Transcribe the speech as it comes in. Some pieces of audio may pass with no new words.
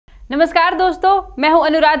नमस्कार दोस्तों, मैं हूं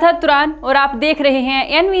अनुराधा तुरान और आप देख रहे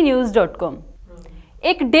हैं nvnews.com।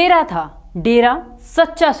 एक डेरा था, डेरा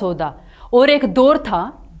सच्चा सौदा, और एक दौर था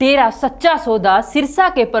डेरा सच्चा सौदा। सिरसा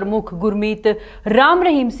के प्रमुख गुरमीत राम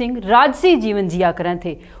रहीम सिंह राजसी जीवन जिया करें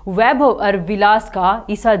थे। वैभव और विलास का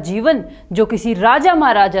ऐसा जीवन जो किसी राजा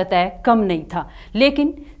महाराजा तय कम नहीं था,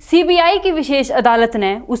 लेकिन सीबीआई की विशेष अदालत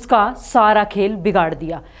ने उसका सारा खेल बिगाड़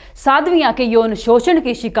दिया। साध्वियां के यौन शोषण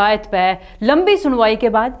की शिकायत पर लंबी सुनवाई के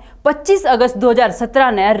बाद 25 अगस्त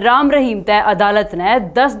 2017 ने राम रहीम तय अदालत ने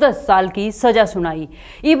 10-10 साल की सजा सुनाई।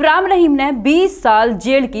 इब राम रहीम ने 20 साल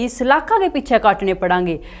जेल की सलाखा के पीछे काटने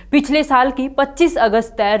पड़ेंगे। पिछले साल की 25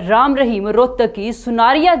 अगस्त तय राम रहीम रोहतक की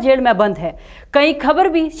सुनारिया जेल में बंद है। कई खबर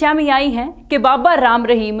भी सामने आई है कि बाबा राम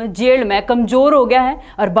रहीम जेल में कमजोर हो गया है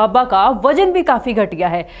और बाबा का वजन भी काफी घट गया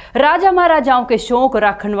है। राजा महाराजाओं के शौक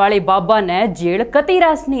रखने वाले बाबा ने जेल कती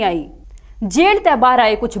रास नहीं आई। जेल तय बाहर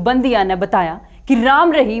आए कुछ बंदियां ने बताया कि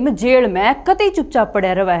राम रहीम जेल में कतई चुपचाप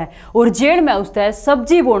पड़ा रहा है और जेल में उससे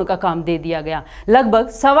सब्जी बोने का काम दे दिया गया। लगभग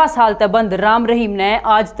 1.25 साल तक बंद राम रहीम ने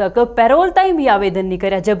आज तक पैरोल ताई भी आवेदन नहीं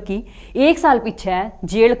कराया, जबकि 1 साल पीछे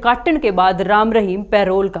जेल काटने के बाद राम रहीम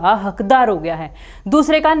पैरोल का हकदार हो गया है।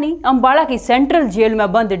 दूसरे कानी अंबाला की सेंट्रल जेल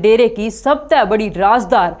में बंद डेरे की सबसे बड़ी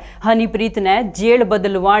राजदार हनीप्रीत ने जेल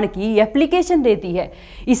बदलवान की एप्लीकेशन देती है।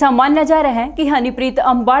 ऐसा माना जा रहा है कि हनीप्रीत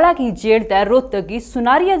अंबाला की जेल तय रोहतक की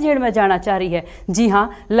सुनारिया जेल में जाना चाह रही है। जी हां,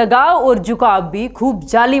 लगाव और झुकाव भी खूब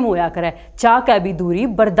जालिम होया करे, चाह का भी दूरी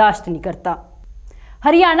बर्दाश्त नहीं करता।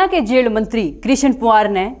 हरियाणा के जेल मंत्री कृष्ण कुमार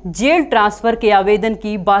ने जेल ट्रांसफर के आवेदन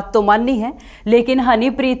की बात तो मानी है, लेकिन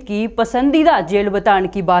हनीप्रीत की पसंदीदा जेल बताने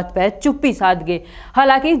की बात पर चुप्पी साध गए।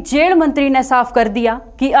 हालांकि जेल मंत्री ने साफ कर दिया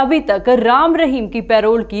कि अभी तक राम रहीम की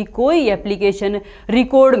पैरोल की कोई एप्लीकेशन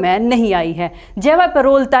रिकॉर्ड में नहीं आई है। जब वह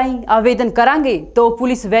पैरोल ताई आवेदन करांगे तो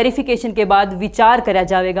पुलिस वेरिफिकेशन के बाद विचार करा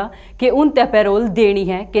जाएगा कि उन तय पैरोल देनी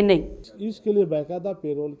है कि नहीं। इसके लिए बाकायदा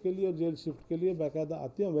पैरोल के लिए जेल शिफ्ट के लिए बाकायदा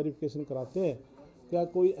आते हैं, वेरिफिकेशन कराते हैं। क्या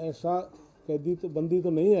कोई ऐसा कैदी तो बंदी तो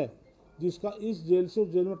नहीं है जिसका इस जेल से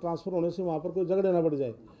उस जेल में ट्रांसफ़र होने से वहाँ पर कोई झगड़े ना बढ़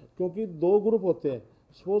जाए, क्योंकि 2 ग्रुप होते हैं।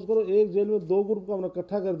 सपोज करो एक जेल में 2 ग्रुप को हमने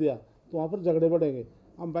इकट्ठा कर दिया तो वहाँ पर झगड़े बढ़ेंगे।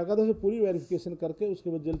 हम बाकायदा से पूरी वेरिफिकेशन करके उसके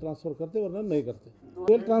बाद जेल ट्रांसफ़र करते, वरना नहीं करते।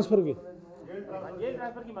 जेल ट्रांसफ़र की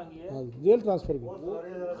मांगी है। हाँ, जेल ट्रांसफर की।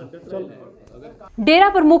 डेरा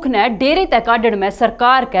प्रमुख ने डेरे तय काटने में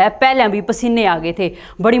सरकार के पहले भी पसीने आ गए थे।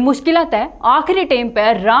 बड़ी मुश्किल तय आखिरी टाइम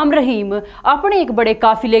पर राम रहीम अपने एक बड़े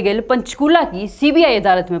काफिले गेल पंचकूला की सीबीआई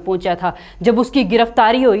अदालत में पहुंचा था। जब उसकी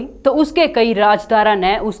गिरफ्तारी हुई तो उसके कई राजदारा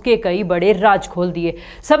ने उसके कई बड़े राज खोल दिए।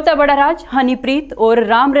 सबसे बड़ा राज हनीप्रीत और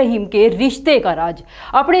राम रहीम के रिश्ते का राज।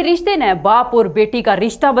 अपने रिश्ते ने बाप और बेटी का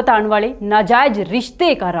रिश्ता बताने वाले नाजायज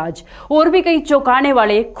रिश्ते का राज और भी कई चौंकाने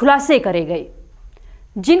वाले खुलासे करे गए,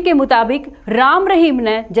 जिनके मुताबिक राम रहीम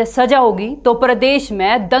ने जब सजा होगी तो प्रदेश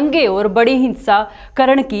में दंगे और बड़ी हिंसा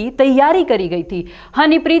करने की तैयारी करी गई थी।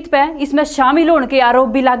 हनीप्रीत पे इसमें शामिल होने के आरोप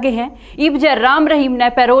भी लागे हैं। इब जब राम रहीम ने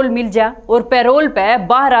पैरोल मिल जा और पैरोल पे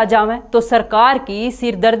बाहर आ जावे तो सरकार की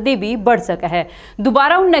सिरदर्दी भी बढ़ सके है।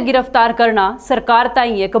 दोबारा उन्हें गिरफ्तार करना सरकार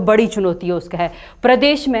ताई एक बड़ी चुनौती हो सके है।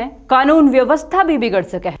 प्रदेश में कानून व्यवस्था भी बिगड़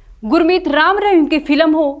सके है। गुरमीत राम रहीम की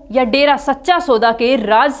फिल्म हो या डेरा सच्चा सौदा के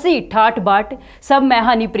राजसी ठाट बाट, सब में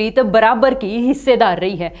हनीप्रीत बराबर की हिस्सेदार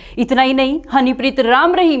रही है। इतना ही नहीं, हनीप्रीत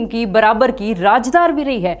राम रहीम की बराबर की राजदार भी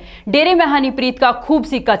रही है। डेरे में हनीप्रीत का खूब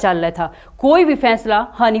सिक्का चल रहा था। कोई भी फैसला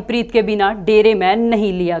हनीप्रीत के बिना डेरे में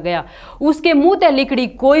नहीं लिया गया। उसके मुंह ते लिखड़ी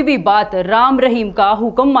कोई भी बात राम रहीम का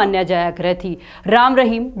हुक्म मान्या जाया करे थी। राम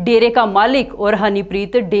रहीम डेरे का मालिक और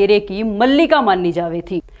हनीप्रीत डेरे की मल्लिका मानी जावे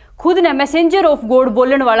थी। खुद ने मैसेंजर ऑफ गॉड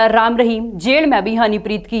बोलने वाला राम रहीम जेल में भी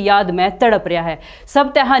हनीप्रीत की याद में तड़प रहा है।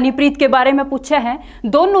 सब तय हनीप्रीत के बारे में पूछे हैं।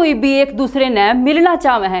 दोनों ही भी एक दूसरे ने मिलना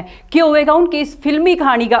चाहे हैं। क्यों होएगा उनकी इस फिल्मी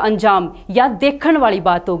कहानी का अंजाम, या देखने वाली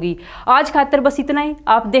बात होगी। आज खातर बस इतना ही।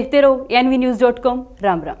 आप देखते रहो nvnews.com।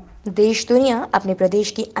 राम राम। देश दुनिया अपने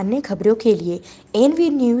प्रदेश की अन्य खबरों के लिए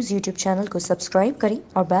NV न्यूज़ यूट्यूब चैनल को सब्सक्राइब करें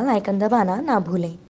और बेल आइकन दबाना ना भूलें।